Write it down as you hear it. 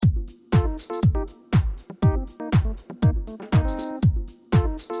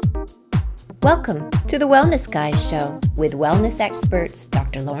Welcome to the Wellness Guys Show with wellness experts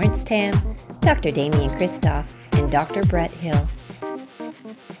Dr. Lawrence Tam, Dr. Damien Christoph, and Dr. Brett Hill.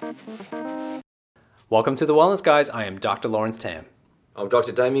 Welcome to the Wellness Guys. I am Dr. Lawrence Tam. I'm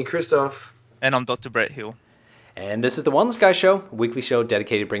Dr. Damien Christoph. And I'm Dr. Brett Hill. And this is the Wellness Guys Show, a weekly show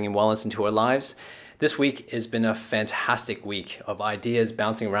dedicated to bringing wellness into our lives. This week has been a fantastic week of ideas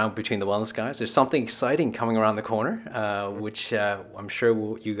bouncing around between the Wellness Guys. There's something exciting coming around the corner, which I'm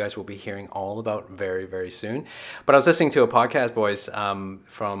sure you guys will be hearing all about very, very soon. But I was listening to a podcast, boys,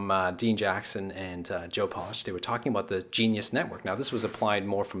 from Dean Jackson and Joe Polish. They were talking about the Genius Network. Now, this was applied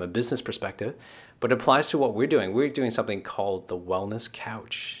more from a business perspective, but it applies to what we're doing. We're doing something called the Wellness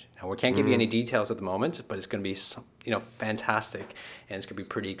Couch. Now, we can't give you any details at the moment, but it's going to be fantastic, and it's going to be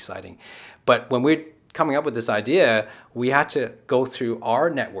pretty exciting. But when we're coming up with this idea, we had to go through our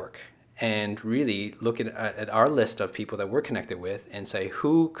network and really look at our list of people that we're connected with and say,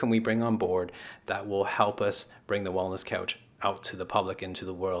 who can we bring on board that will help us bring the Wellness Couch out to the public, into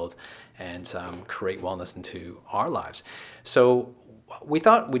the world, and create wellness into our lives. So we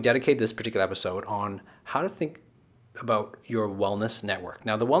thought we'd dedicate this particular episode on how to think about your wellness network.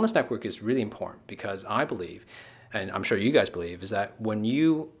 Now, the wellness network is really important because I believe, and I'm sure you guys believe, is that when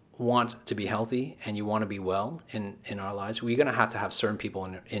you want to be healthy and you want to be well in our lives, we're going to have certain people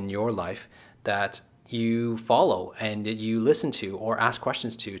in your life that you follow and that you listen to or ask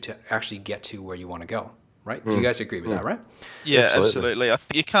questions to actually get to where you want to go, right? Do you guys agree with that, right? Yeah, absolutely. I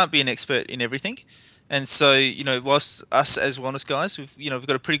think you can't be an expert in everything. And so, whilst us as wellness guys, we've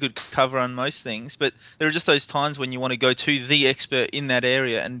got a pretty good cover on most things, but there are just those times when you want to go to the expert in that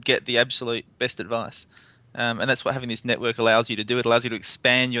area and get the absolute best advice. And that's what having this network allows you to do. It allows you to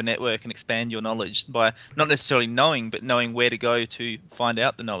expand your network and expand your knowledge by not necessarily knowing, but knowing where to go to find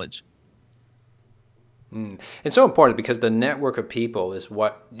out the knowledge. It's so important because the network of people is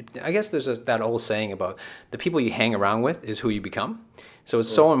what, I guess there's that old saying about the people you hang around with is who you become. So it's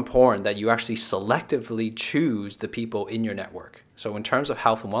so important that you actually selectively choose the people in your network. So in terms of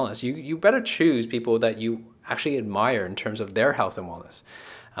health and wellness, you better choose people that you actually admire in terms of their health and wellness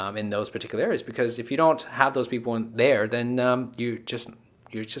in those particular areas. Because if you don't have those people in there, then you're just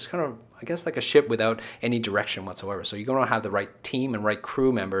kind of, I guess, like a ship without any direction whatsoever. So you're going to have the right team and right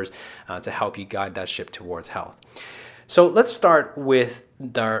crew members to help you guide that ship towards health. So let's start with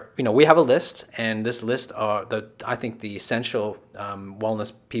we have a list, and this list are I think the essential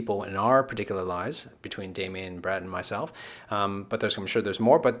wellness people in our particular lives between Damien, Brad, and myself. But I'm sure there's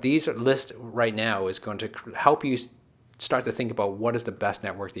more. But these list right now is going to help you start to think about what is the best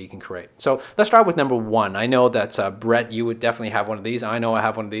network that you can create. So let's start with number one. I know that Brett, you would definitely have one of these. I know I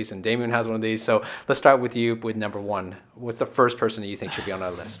have one of these, and Damien has one of these. So let's start with you with number one. What's the first person that you think should be on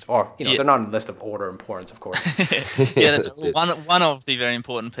our list? Or, they're not on the list of order of importance, of course. Yeah, that's one of the very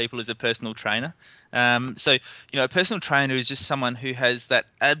important people is a personal trainer. So a personal trainer is just someone who has that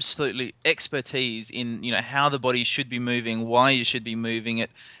absolutely expertise in, how the body should be moving, why you should be moving it,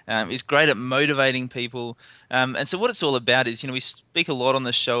 is great at motivating people. And so what it's all about is, we speak a lot on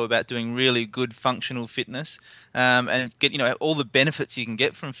the show about doing really good functional fitness and get, all the benefits you can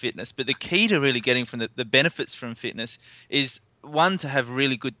get from fitness. But the key to really getting from the benefits from fitness is, one, to have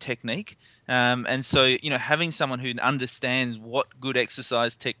really good technique. And so, having someone who understands what good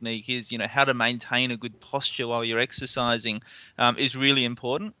exercise technique is, how to maintain a good posture while you're exercising is really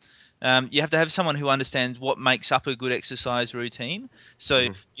important. You have to have someone who understands what makes up a good exercise routine. So,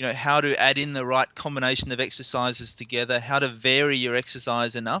 how to add in the right combination of exercises together, how to vary your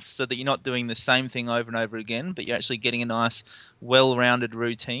exercise enough so that you're not doing the same thing over and over again, but you're actually getting a nice, well-rounded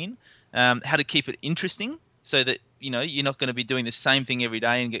routine. How to keep it interesting so that, you're not going to be doing the same thing every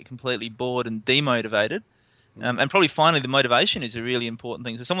day and get completely bored and demotivated. And probably finally, the motivation is a really important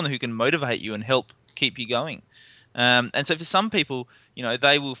thing. So someone who can motivate you and help keep you going. And so for some people,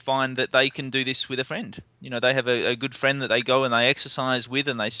 they will find that they can do this with a friend. They have a good friend that they go and they exercise with,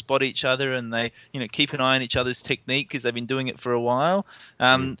 and they spot each other, and they, keep an eye on each other's technique because they've been doing it for a while.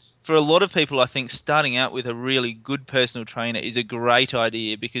 For a lot of people, I think starting out with a really good personal trainer is a great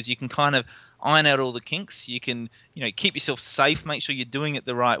idea because you can kind of iron out all the kinks. You can, keep yourself safe, make sure you're doing it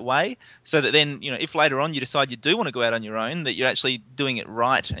the right way, so that then, if later on you decide you do want to go out on your own, that you're actually doing it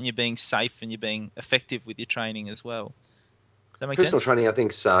right and you're being safe and you're being effective with your training as well. Does that make sense? Personal training, I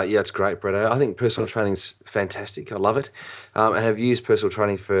think, it's great, Brett. I think personal training's fantastic. I love it. And have used personal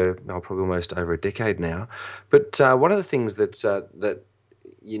training for probably almost over a decade now. But one of the things that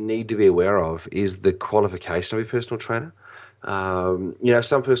you need to be aware of is the qualification of a personal trainer.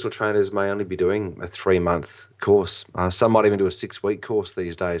 Some personal trainers may only be doing a 3-month course. Some might even do a 6-week course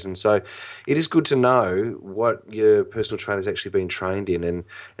these days. And so it is good to know what your personal trainer has actually been trained in,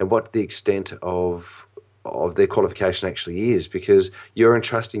 and what the extent of their qualification actually is, because you're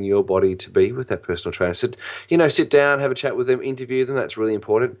entrusting your body to be with that personal trainer. So, sit down, have a chat with them, interview them. That's really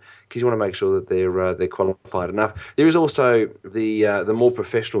important, because you want to make sure that they're qualified enough. There is also the more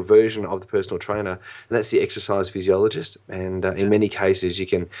professional version of the personal trainer, and that's the exercise physiologist. And in many cases, you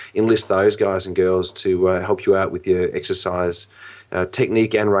can enlist those guys and girls to help you out with your exercise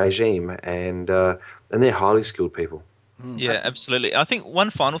technique and regime, and they're highly skilled people. Yeah, absolutely. I think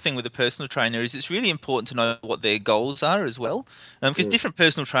one final thing with a personal trainer is it's really important to know what their goals are as well, because different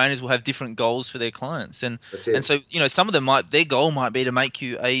personal trainers will have different goals for their clients, and That's it. so some of them their goal might be to make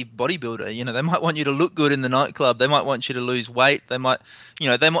you a bodybuilder. They might want you to look good in the nightclub. They might want you to lose weight. They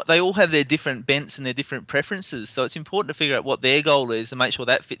all have their different bents and their different preferences. So it's important to figure out what their goal is and make sure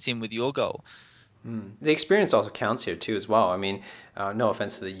that fits in with your goal. The experience also counts here too as well. I mean, no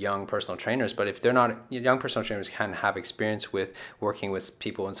offense to the young personal trainers, but if they're not, young personal trainers can have experience with working with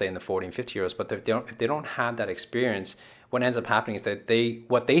people and say in the 40 and 50-year-olds, but if they don't have that experience, what ends up happening is that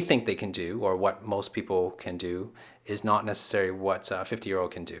what they think they can do, or what most people can do, is not necessarily what a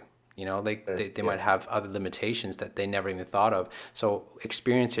 50-year-old can do. They might have other limitations that they never even thought of. So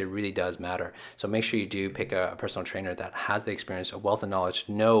experience here really does matter. So make sure you do pick a personal trainer that has the experience, a wealth of knowledge,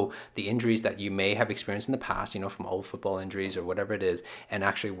 to know the injuries that you may have experienced in the past, from old football injuries or whatever it is, and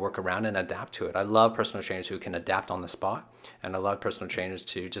actually work around and adapt to it. I love personal trainers who can adapt on the spot, and I love personal trainers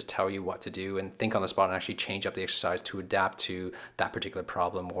to just tell you what to do and think on the spot and actually change up the exercise to adapt to that particular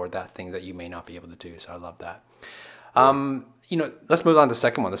problem or that thing that you may not be able to do. So I love that. Let's move on to the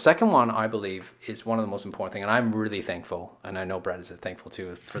second one. The second one, I believe, is one of the most important things, and I'm really thankful, and I know Brett is thankful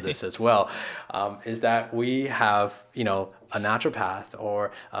too for this as well, is that we have, a naturopath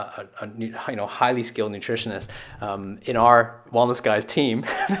or a highly skilled nutritionist in our Wellness Guys team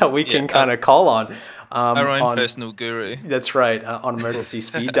that we can kind of call on. Our own personal guru. That's right, on emergency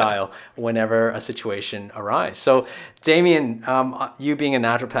speed dial whenever a situation arises. So, Damien, you being a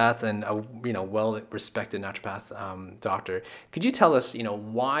naturopath and a well-respected naturopath doctor, could you tell us,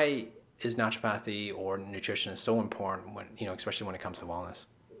 why is naturopathy or nutrition so important when, especially when it comes to wellness?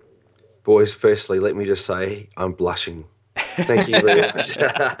 Boys, firstly, let me just say I'm blushing. Thank you very much.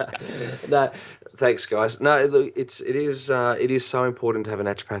 No, thanks, guys. No, look, it is so important to have a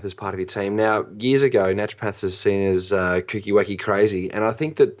naturopath as part of your team. Now, years ago, naturopaths are seen as kooky wacky crazy, and I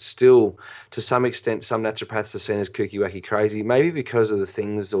think that still, to some extent, some naturopaths are seen as kooky wacky crazy. Maybe because of the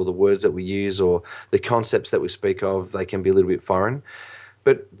things or the words that we use or the concepts that we speak of, they can be a little bit foreign.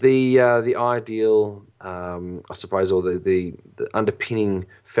 But the ideal, I suppose, or the underpinning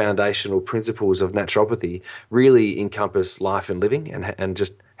foundational principles of naturopathy really encompass life and living and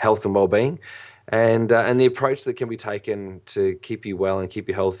just health and well-being, and the approach that can be taken to keep you well and keep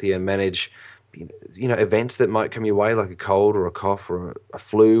you healthy and manage, events that might come your way, like a cold or a cough or a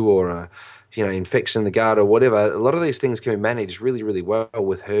flu or a infection in the gut or whatever. A lot of these things can be managed really, really well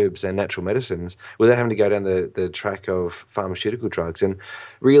with herbs and natural medicines without having to go down the track of pharmaceutical drugs. And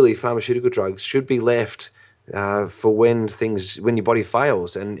really, pharmaceutical drugs should be left for when your body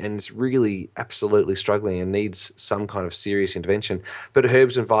fails and it's really absolutely struggling and needs some kind of serious intervention. But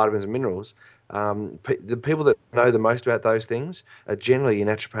herbs and vitamins and minerals, the people that know the most about those things are generally your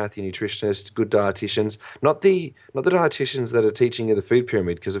naturopath, your nutritionists, good dietitians, not the dietitians that are teaching you the food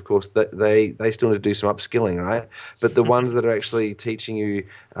pyramid, because of course they still need to do some upskilling, right? But the ones that are actually teaching you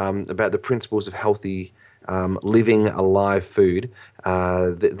about the principles of healthy living alive food,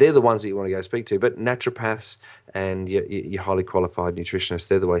 they're the ones that you want to go speak to. But naturopaths and your highly qualified nutritionists,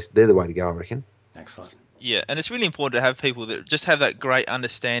 they're the way to go, I reckon. Excellent. Yeah, and it's really important to have people that just have that great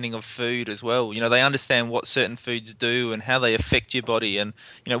understanding of food as well. They understand what certain foods do and how they affect your body, and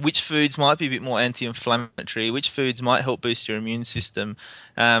which foods might be a bit more anti-inflammatory, which foods might help boost your immune system.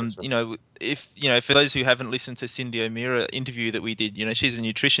 For those who haven't listened to Cindy O'Meara interview that we did, she's a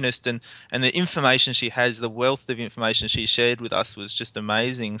nutritionist, and the information she has, the wealth of information she shared with us was just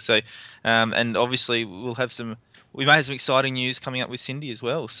amazing. So, and obviously we may have some exciting news coming up with Cindy as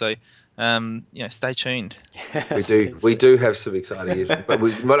well. So. Stay tuned. We do have some exciting news, but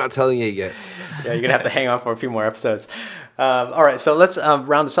we're not telling you yet. Yeah, you're gonna have to hang on for a few more episodes. All right, so let's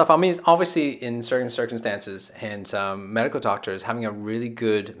round this off. I mean, obviously, in certain circumstances, and medical doctors, having a really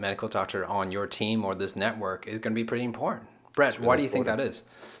good medical doctor on your team or this network is going to be pretty important. Brett, why do you think that is?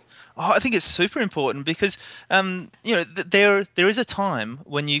 Oh, I think it's super important because there is a time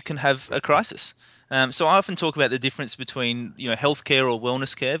when you can have a crisis. So I often talk about the difference between healthcare or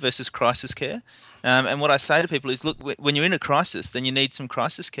wellness care versus crisis care. And what I say to people is, look, when you're in a crisis, then you need some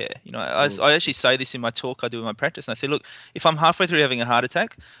crisis care. I actually say this in my talk I do in my practice, and I say, look, if I'm halfway through having a heart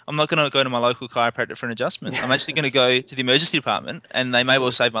attack, I'm not going to go to my local chiropractor for an adjustment. I'm actually going to go to the emergency department, and they may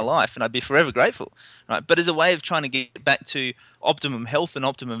well save my life, and I'd be forever grateful, right? But as a way of trying to get back to optimum health and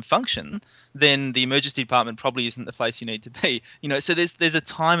optimum function, then the emergency department probably isn't the place you need to be. So there's a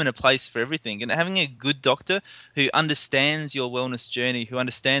time and a place for everything, and having a good doctor who understands your wellness journey, who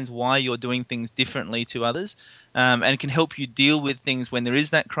understands why you're doing things differently to others, and can help you deal with things when there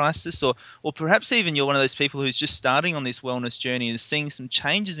is that crisis, or perhaps even you're one of those people who's just starting on this wellness journey and is seeing some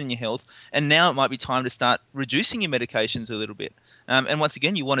changes in your health, and now it might be time to start reducing your medications a little bit. And once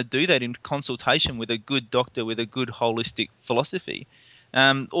again, you want to do that in consultation with a good doctor with a good holistic philosophy.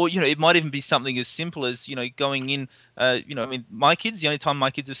 Or it might even be something as simple as going in. My kids, the only time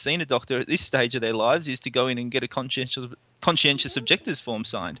my kids have seen a doctor at this stage of their lives is to go in and get a conscientious objectors form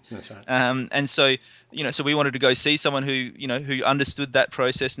signed. That's right. And so so we wanted to go see someone who understood that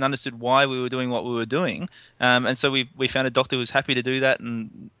process and understood why we were doing what we were doing. And so we found a doctor who was happy to do that,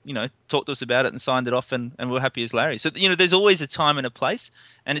 and talked to us about it and signed it off, and we're happy as Larry. So there's always a time and a place,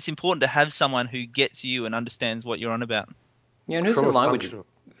 and it's important to have someone who gets you and understands what you're on about. Yeah, and who's in line with you?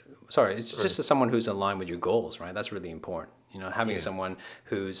 Sorry, it's just someone who's in line with your goals, right? That's really important. Having someone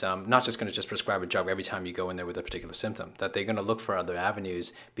who's not just going to just prescribe a drug every time you go in there with a particular symptom, that they're going to look for other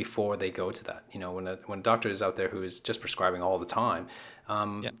avenues before they go to that. When a doctor is out there who is just prescribing all the time,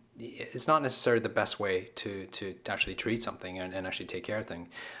 it's not necessarily the best way to actually treat something and actually take care of things.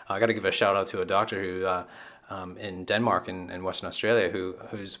 I got to give a shout out to a doctor who in Denmark and Western Australia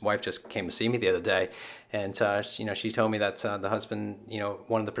whose wife just came to see me the other day, and she told me that the husband,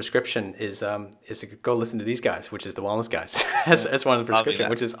 one of the prescription is to go listen to these guys, which is the wellness guys, as one of the prescription,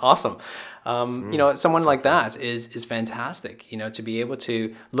 which is awesome. Someone like that is fantastic. To be able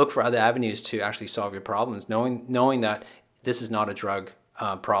to look for other avenues to actually solve your problems, knowing that this is not a drug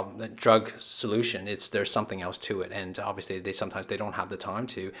problem, a drug solution. There's something else to it, and obviously they sometimes don't have the time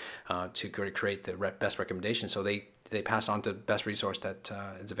to create the best recommendation, so they pass on the best resource that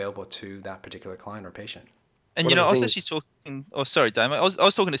is available to that particular client or patient. And I was actually talking. Oh, sorry, Dame. I was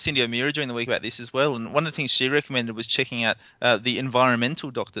talking to Cindy O'Meara during the week about this as well, and one of the things she recommended was checking out the environmental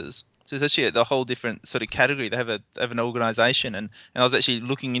doctors. So it's actually a whole different sort of category. They have an organisation, and I was actually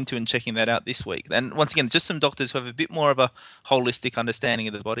looking into and checking that out this week. And once again, just some doctors who have a bit more of a holistic understanding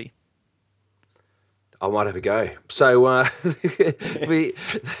of the body. I might have a go. So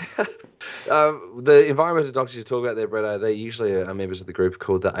the environmental doctors you talk about there, Bretto, they usually are members of the group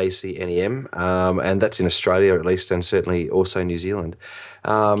called the ACNEM, and that's in Australia at least, and certainly also New Zealand.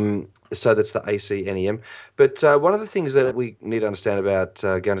 So that's the ACNEM. But one of the things that we need to understand about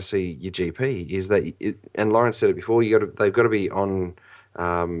going to see your GP is that, and Lauren said it before, they've got to be on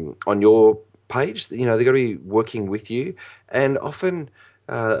your page. They've got to be working with you, and often.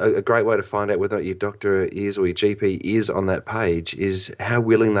 A great way to find out whether or not your doctor is or your GP is on that page is how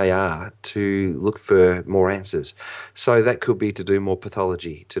willing they are to look for more answers. So that could be to do more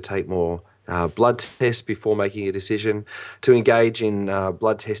pathology, to take more blood tests before making a decision, to engage in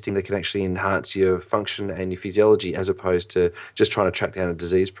blood testing that can actually enhance your function and your physiology as opposed to just trying to track down a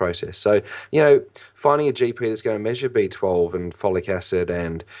disease process. So, finding a GP that's going to measure B12 and folic acid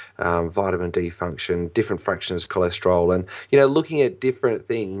and vitamin D function, different fractions of cholesterol, and, looking at different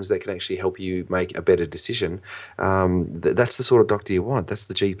things that can actually help you make a better decision, that's the sort of doctor you want. That's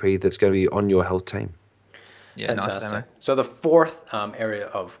the GP that's going to be on your health team. Yeah, fantastic. Nice. So the fourth area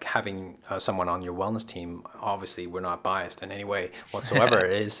of having someone on your wellness team, obviously we're not biased in any way whatsoever,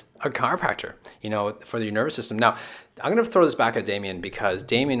 is a chiropractor, for your nervous system. Now, I'm going to throw this back at Damien because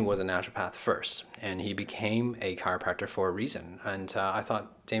Damien was a naturopath first, and he became a chiropractor for a reason. And I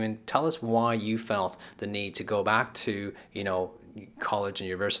thought, Damien, tell us why you felt the need to go back to, college and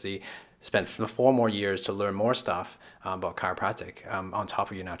university, spend 4 more years to learn more stuff about chiropractic on top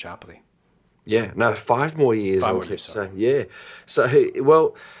of your naturopathy. Yeah, no, 5 more years. 5 more years, so yeah. So,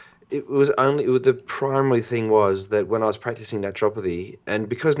 well, the primary thing was that when I was practicing naturopathy, and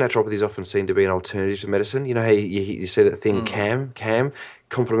because naturopathy is often seen to be an alternative to medicine, how you see that thing CAM,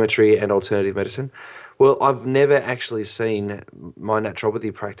 complementary and alternative medicine. Well, I've never actually seen my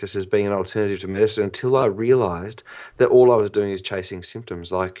naturopathy practice as being an alternative to medicine until I realised that all I was doing is chasing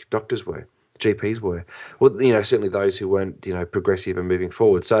symptoms like doctors were, GPs were. Well, certainly those who weren't, progressive and moving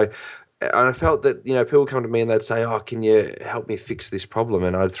forward. So, and I felt that, people come to me and they'd say, oh, can you help me fix this problem?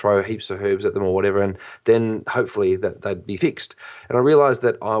 And I'd throw heaps of herbs at them or whatever, and then hopefully that they'd be fixed. And I realised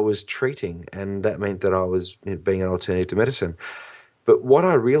that I was treating, and that meant that I was being an alternative to medicine. But what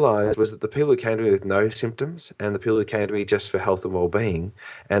I realized was that the people who came to me with no symptoms and the people who came to me just for health and well-being,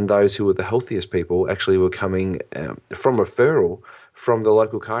 and those who were the healthiest people actually were coming from referral from the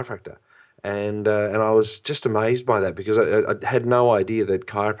local chiropractor. And I was just amazed by that, because I had no idea that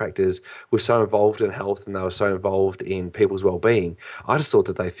chiropractors were so involved in health and they were so involved in people's well-being. I just thought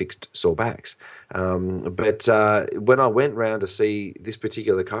that they fixed sore backs. But when I went round to see this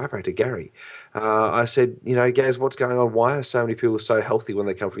particular chiropractor, Gary, I said, Gaz, what's going on? Why are so many people so healthy when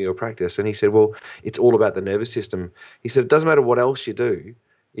they come from your practice? And he said, well, it's all about the nervous system. He said, it doesn't matter what else you do.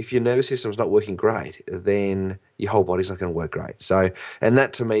 If your nervous system's not working great, then your whole body's not going to work great. So, and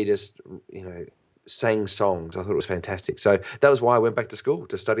that to me just, sang songs. I thought it was fantastic. So that was why I went back to school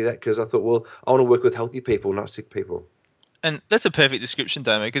to study that, because I thought, well, I want to work with healthy people, not sick people. And that's a perfect description,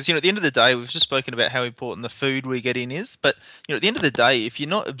 Damo, because, at the end of the day, we've just spoken about how important the food we get in is. But, at the end of the day, if you're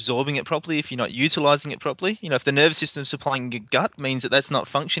not absorbing it properly, if you're not utilizing it properly, if the nervous system supplying your gut means that that's not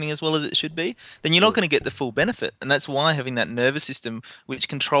functioning as well as it should be, then you're not going to get the full benefit. And that's why having that nervous system, which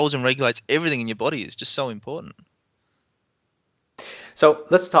controls and regulates everything in your body, is just so important. So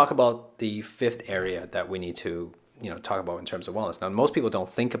let's talk about the fifth area that we need to, talk about in terms of wellness. Now, most people don't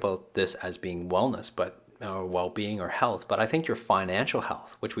think about this as being wellness, or well-being or health, but I think your financial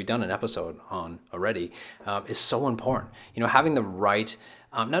health, which we've done an episode on already, is so important. Having the right,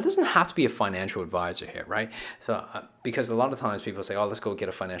 now it doesn't have to be a financial advisor here, right? So because a lot of times people say, oh, let's go get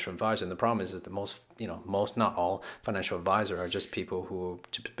a financial advisor, and the problem is that most, not all financial advisors are just people who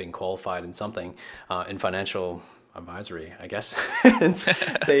have been qualified in something, in financial advisory, I guess. And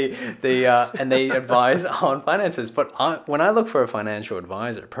they advise on finances. But when I look for a financial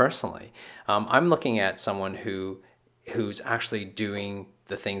advisor personally, I'm looking at someone who's actually doing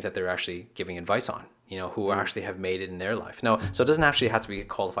the things that they're actually giving advice on, who actually have made it in their life. No, so it doesn't actually have to be a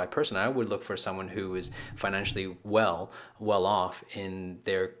qualified person. I would look for someone who is financially well off in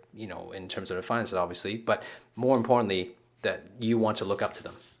their, in terms of their finances, obviously, but more importantly, that you want to look up to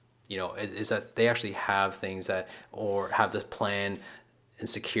them. Is that they actually have things or have the plan and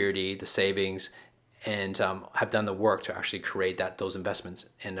security, the savings, and have done the work to actually create those investments,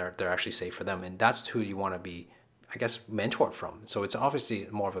 and they're actually safe for them. And that's who you want to be, I guess, mentored from. So it's obviously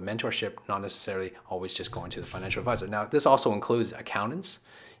more of a mentorship, not necessarily always just going to the financial advisor. Now, this also includes accountants.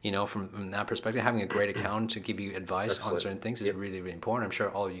 From that perspective, having a great accountant to give you advice on certain things is really, really important. I'm sure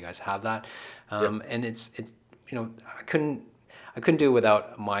all of you guys have that. And it's I couldn't do it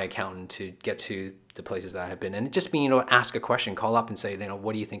without my accountant to get to the places that I have been. And just being, ask a question, call up and say,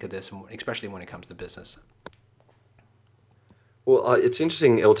 what do you think of this? Especially when it comes to business. Well, it's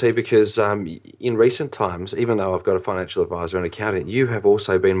interesting, LT, because in recent times, even though I've got a financial advisor and accountant, you have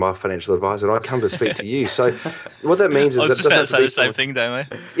also been my financial advisor, and I come to speak to you. So what that means is I was just about to say the same thing, Damo.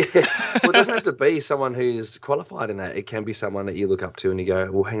 Yeah, well, it doesn't have to be someone who's qualified in that. It can be someone that you look up to and you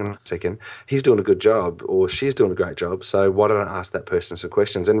go, well, hang on a second, he's doing a good job or she's doing a great job, so why don't I ask that person some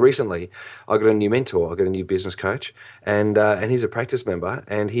questions? And recently, I got a new mentor. I got a new business coach, and he's a practice member,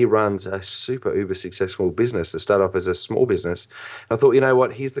 and he runs a super uber successful business that started off as a small business. I thought,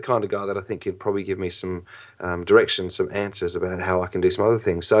 he's the kind of guy that I think could probably give me some direction, some answers about how I can do some other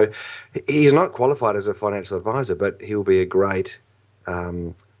things. So he's not qualified as a financial advisor, but he'll be a great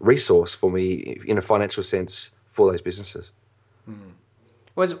resource for me in a financial sense for those businesses.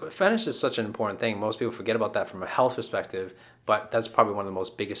 Well, finance is such an important thing. Most people forget about that from a health perspective, but that's probably one of the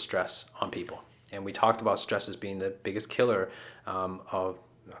most biggest stress on people. And we talked about stress as being the biggest killer of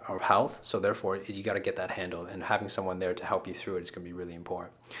health, so therefore you got to get that handled, and having someone there to help you through it is going to be really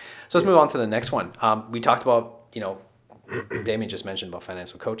important. So let's move on to the next one. We talked about, Damien just mentioned about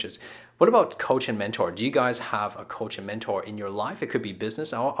financial coaches. What about coach and mentor? Do you guys have a coach and mentor in your life? It could be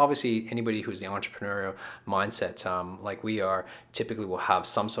business. Obviously, anybody who's the entrepreneurial mindset, like we are, typically will have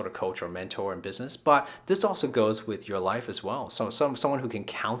some sort of coach or mentor in business. But this also goes with your life as well. So someone who can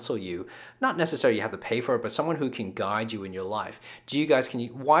counsel you, not necessarily you have to pay for it, but someone who can guide you in your life.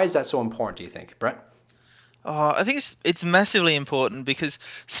 Why is that so important, do you think, Brett? I think it's massively important, because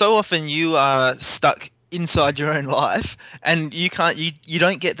so often you are stuck inside your own life, and you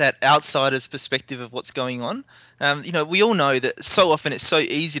don't get that outsider's perspective of what's going on. We all know that so often it's so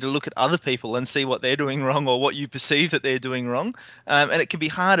easy to look at other people and see what they're doing wrong, or what you perceive that they're doing wrong, and it can be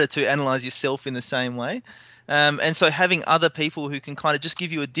harder to analyze yourself in the same way. And so having other people who can kind of just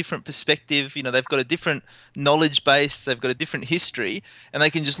give you a different perspective, they've got a different knowledge base, they've got a different history, and they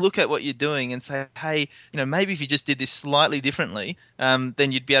can just look at what you're doing and say, hey, maybe if you just did this slightly differently,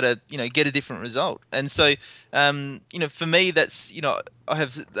 then you'd be able to, get a different result. And so, for me, that's, I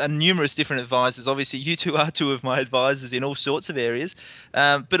have numerous different advisors. Obviously, you two are two of my advisors in all sorts of areas,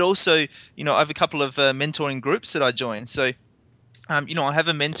 but also, I have a couple of mentoring groups that I join. So I have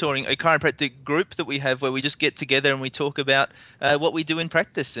a chiropractic group that we have where we just get together and we talk about what we do in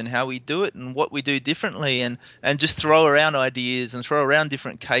practice and how we do it and what we do differently, and just throw around ideas and throw around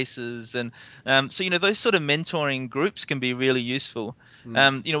different cases. And so, those sort of mentoring groups can be really useful.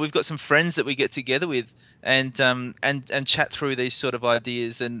 We've got some friends that we get together with and chat through these sort of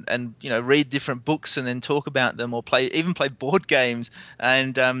ideas and read different books and then talk about them, or play board games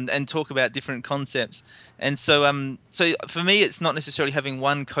and talk about different concepts. And so for me, it's not necessarily having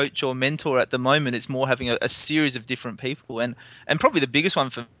one coach or mentor at the moment. It's more having a series of different people. And probably the biggest one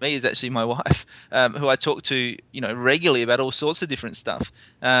for me is actually my wife, who I talk to, regularly about all sorts of different stuff,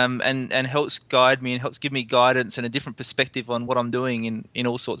 and helps guide me and helps give me guidance and a different perspective on what I'm doing in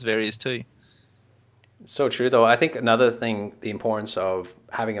all sorts of areas too. So true, though. I think another thing, the importance of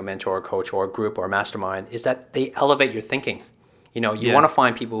having a mentor, a coach, or a group or a mastermind is that they elevate your thinking. You want to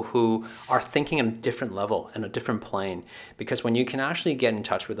find people who are thinking on a different level, in a different plane, because when you can actually get in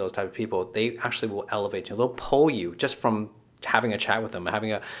touch with those type of people, they actually will elevate you. They'll pull you just from having a chat with them,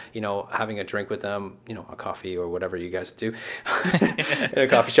 having a drink with them, a coffee or whatever you guys do in a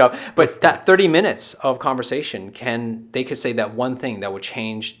coffee shop. But that 30 minutes of conversation they could say that one thing that would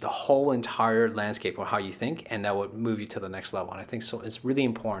change the whole entire landscape of how you think, and that would move you to the next level. And I think so it's really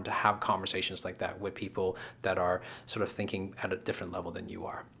important to have conversations like that with people that are sort of thinking at a different level than you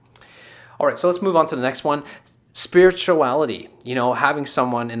are. All right, so let's move on to the next one. Spirituality, having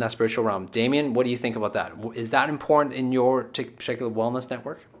someone in that spiritual realm. Damien, what do you think about that? Is that important in your particular wellness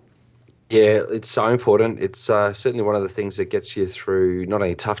network? Yeah, it's so important. It's certainly one of the things that gets you through not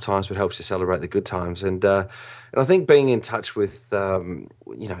only tough times, but helps you celebrate the good times. And I think being in touch with, in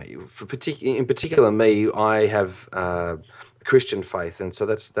particular me, I have Christian faith, and so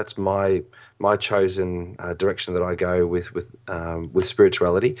that's my chosen direction that I go with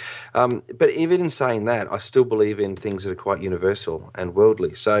spirituality. But even in saying that, I still believe in things that are quite universal and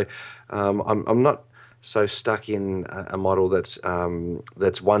worldly. So I'm not so stuck in a model that's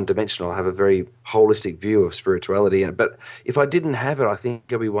one dimensional. I have a very holistic view of spirituality. But if I didn't have it, I think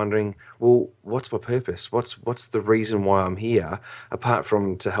I'd be wondering, well, what's my purpose? What's the reason why I'm here, apart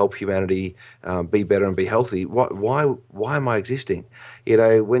from to help humanity be better and be healthy? Why am I existing?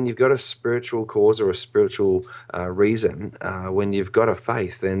 When you've got a spiritual cause or a spiritual reason, when you've got a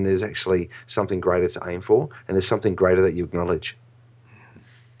faith, then there's actually something greater to aim for, and there's something greater that you acknowledge.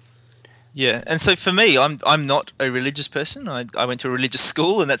 Yeah, and so for me, I'm not a religious person. I went to a religious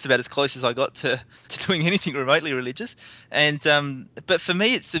school, and that's about as close as I got to doing anything remotely religious. And but for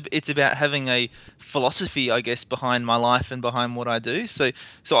me, it's about having a philosophy, I guess, behind my life and behind what I do. So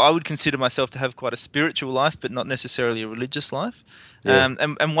I would consider myself to have quite a spiritual life, but not necessarily a religious life. Yeah.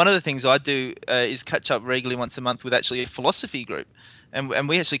 And one of the things I do is catch up regularly once a month with actually a philosophy group. And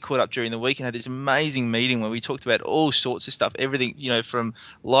we actually caught up during the week and had this amazing meeting where we talked about all sorts of stuff, everything, from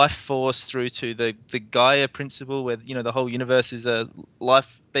life force through to the Gaia principle, where, the whole universe is a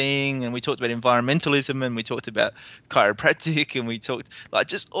life being. And we talked about environmentalism, and we talked about chiropractic, and we talked like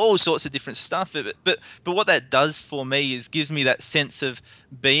just all sorts of different stuff. But what that does for me is gives me that sense of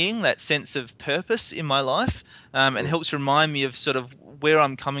being, that sense of purpose in my life, and helps remind me of sort of where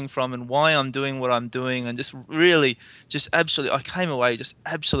I'm coming from and why I'm doing what I'm doing, and absolutely, I came away just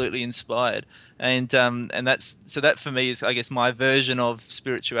absolutely inspired, and that for me is, I guess, my version of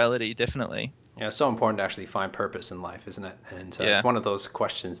spirituality, definitely. Yeah, it's so important to actually find purpose in life, isn't it? And it's one of those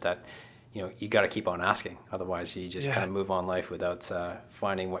questions that you got to keep on asking, otherwise you just kind of move on life without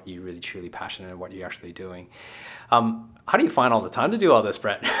finding what you really truly passionate and what you're actually doing. How do you find all the time to do all this,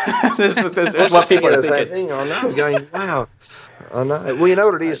 Brett? this is what people are thinking. I know, I'm going, wow. I know. Well, you know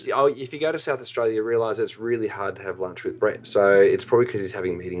what it is? If you go to South Australia, you realise it's really hard to have lunch with Brett. So it's probably because he's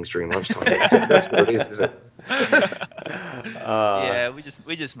having meetings during lunchtime. That's what it is, isn't it? Yeah,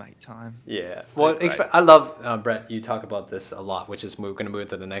 we just make time. Yeah. Well, I love, Brett, you talk about this a lot, which is we're going to move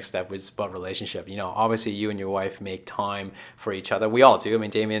to the next step, which is about relationship. Obviously you and your wife make time for each other. We all do. I mean,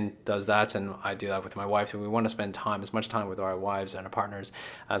 Damien does that, and I do that with my wife. And we want to spend as much time with our wives and our partners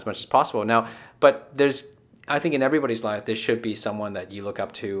as much as possible. Now, but I think in everybody's life, there should be someone that you look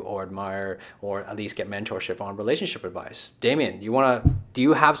up to or admire, or at least get mentorship on relationship advice. Damien, do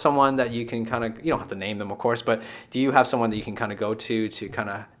you have someone that you can kind of, you don't have to name them, of course, but do you have someone that you can kind of go to kind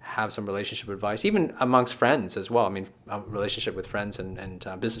of have some relationship advice, even amongst friends as well? I mean, relationship with friends and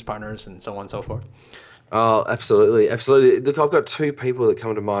business partners and so on and so forth. Oh, absolutely. Look, I've got two people that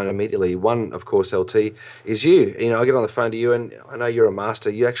come to mind immediately. One, of course, LT, is you. I get on the phone to you, and I know you're a master.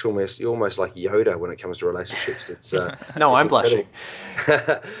 You're almost like Yoda when it comes to relationships. It's no, I'm blushing.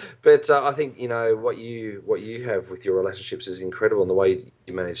 But I think what you have with your relationships is incredible, and the way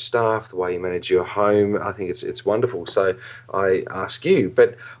you manage staff, the way you manage your home. I think it's wonderful. So I ask you,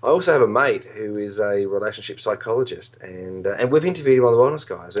 but I also have a mate who is a relationship psychologist, and we've interviewed him on the Wellness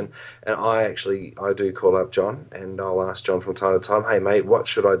Guys, and I do call up John, and I'll ask John from time to time, hey mate, what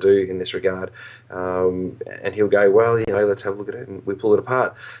should I do in this regard? And he'll go, well, let's have a look at it, and we pull it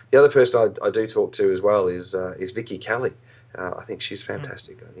apart. The other person I do talk to as well is Vicky Kelly. I think she's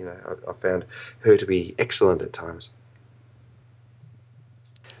fantastic. I found her to be excellent at times.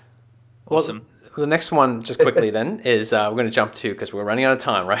 Awesome. Well, the next one, just quickly then, is we're going to jump to, because we're running out of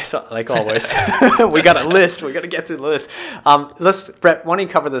time, right? So, like always, we got a list. We got to get through the list. Brett, why don't you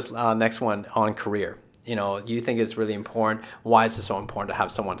cover this next one on career? You think it's really important. Why is it so important to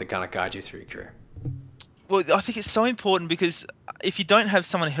have someone to kind of guide you through your career? Well, I think it's so important because if you don't have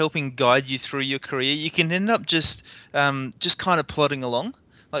someone helping guide you through your career, you can end up just kind of plodding along.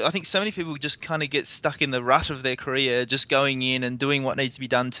 Like, I think so many people just kind of get stuck in the rut of their career, just going in and doing what needs to be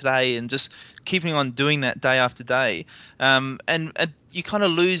done today and just keeping on doing that day after day. And you kind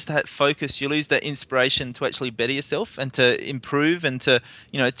of lose that focus. You lose that inspiration to actually better yourself and to improve and to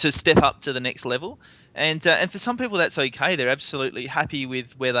step up to the next level. And for some people, that's okay. They're absolutely happy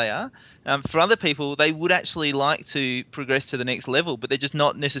with where they are. For other people, they would actually like to progress to the next level, but they're just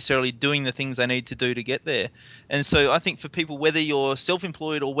not necessarily doing the things they need to do to get there. And so I think for people, whether you're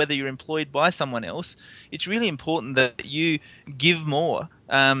self-employed or whether you're employed by someone else, it's really important that you give more.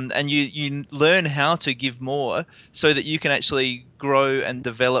 And you learn how to give more so that you can actually grow and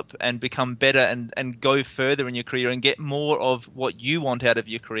develop and become better and go further in your career and get more of what you want out of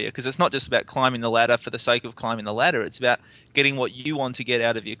your career. Because it's not just about climbing the ladder for the sake of climbing the ladder. It's about getting what you want to get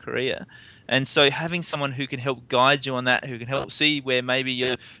out of your career. And so having someone who can help guide you on that, who can help see where maybe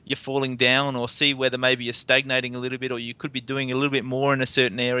you're falling down, or see whether maybe you're stagnating a little bit, or you could be doing a little bit more in a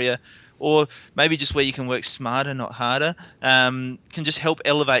certain area, or maybe just where you can work smarter, not harder, can just help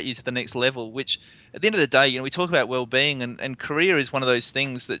elevate you to the next level, which at the end of the day, we talk about well-being, and career is one of those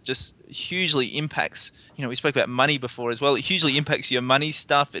things that just hugely impacts, we spoke about money before as well. It hugely impacts your money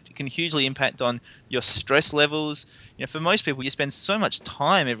stuff. It can hugely impact on your stress levels. For most people, you spend so much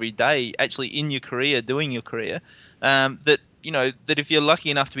time every day actually in your career, doing your career, that if you're lucky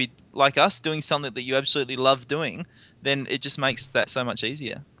enough to be like us, doing something that you absolutely love doing, then it just makes that so much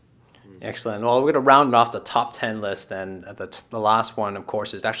easier. Excellent. Well, we're going to round off the top 10 list, and the last one, of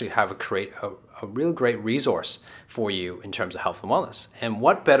course, is to actually have a real great resource for you in terms of health and wellness. And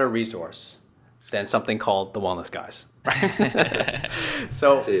what better resource than something called the Wellness Guys?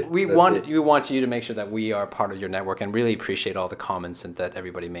 So we want you to make sure that we are part of your network, and really appreciate all the comments and that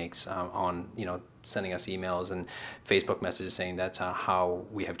everybody makes on sending us emails and Facebook messages saying that's how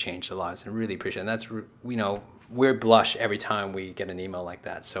we have changed their lives, and really appreciate it. And that's we blush every time we get an email like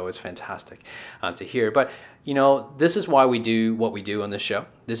that, so it's fantastic to hear. But this is why we do what we do on this show.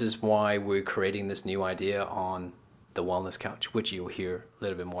 This is why we're creating this new idea on the Wellness Couch, which you'll hear a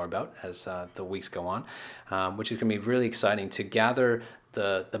little bit more about as the weeks go on, which is going to be really exciting to gather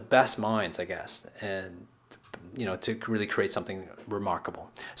the best minds, I guess, and to really create something remarkable.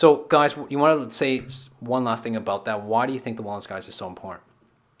 So guys, you want to say one last thing about that? Why do you think the Wellness Guys is so important?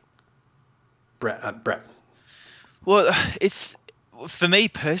 Brett. Well, it's, for me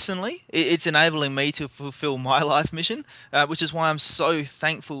personally, it's enabling me to fulfill my life mission, which is why I'm so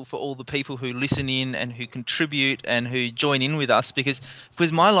thankful for all the people who listen in and who contribute and who join in with us, because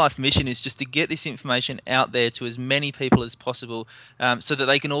my life mission is just to get this information out there to as many people as possible, so that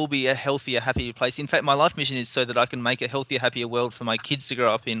they can all be a healthier, happier place. In fact, my life mission is so that I can make a healthier, happier world for my kids to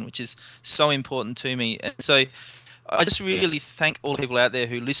grow up in, which is so important to me. And so I just really thank all the people out there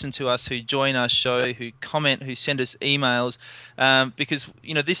who listen to us, who join our show, who comment, who send us emails, because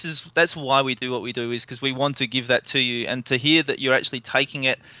that's why we do what we do, is because we want to give that to you, and to hear that you're actually taking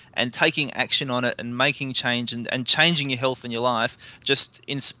it and taking action on it and making change and changing your health and your life just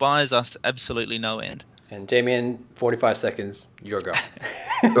inspires us absolutely no end. And Damien, 45 seconds, your go.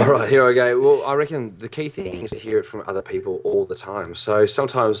 All right, here I go. Well, I reckon the key thing is to hear it from other people all the time. So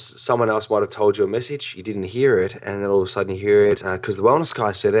sometimes someone else might have told you a message, you didn't hear it, and then all of a sudden you hear it because the Wellness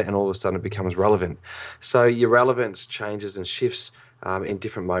Guy said it, and all of a sudden it becomes relevant. So your relevance changes and shifts in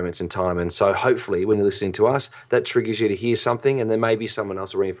different moments in time. And so hopefully when you're listening to us, that triggers you to hear something, and then maybe someone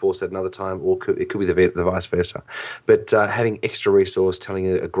else will reinforce that another time, or it could be the vice versa. But having extra resource telling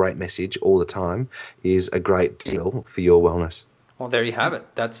you a great message all the time is a great deal for your wellness. Well, there you have it.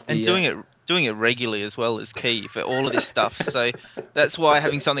 That's the, and doing it regularly as well is key for all of this stuff. So that's why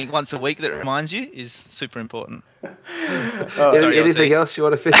having something once a week that reminds you is super important. Anything else you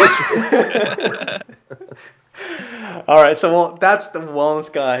want to finish? All right, so that's the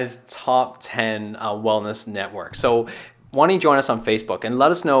Wellness Guys top 10 wellness network. So why don't you join us on Facebook and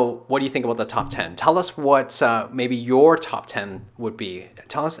let us know what do you think about the top 10. Tell us what maybe your top 10 would be.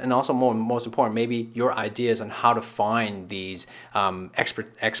 Tell us, and also most important, maybe your ideas on how to find these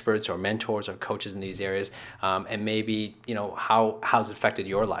experts or mentors or coaches in these areas, and maybe how's it affected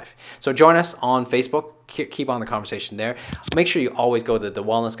your life. So join us on Facebook. Keep on the conversation there. Make sure you always go to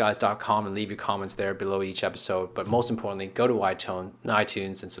thewellnessguys.com and leave your comments there below each episode. But most importantly, go to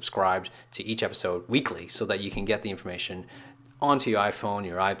iTunes and subscribe to each episode weekly so that you can get the information onto your iPhone,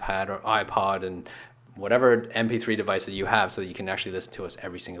 your iPad, or iPod, and whatever MP3 device that you have so that you can actually listen to us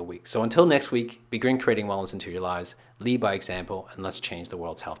every single week. So until next week, begin creating wellness into your lives, lead by example, and let's change the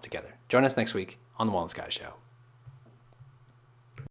world's health together. Join us next week on The Wellness Guys Show.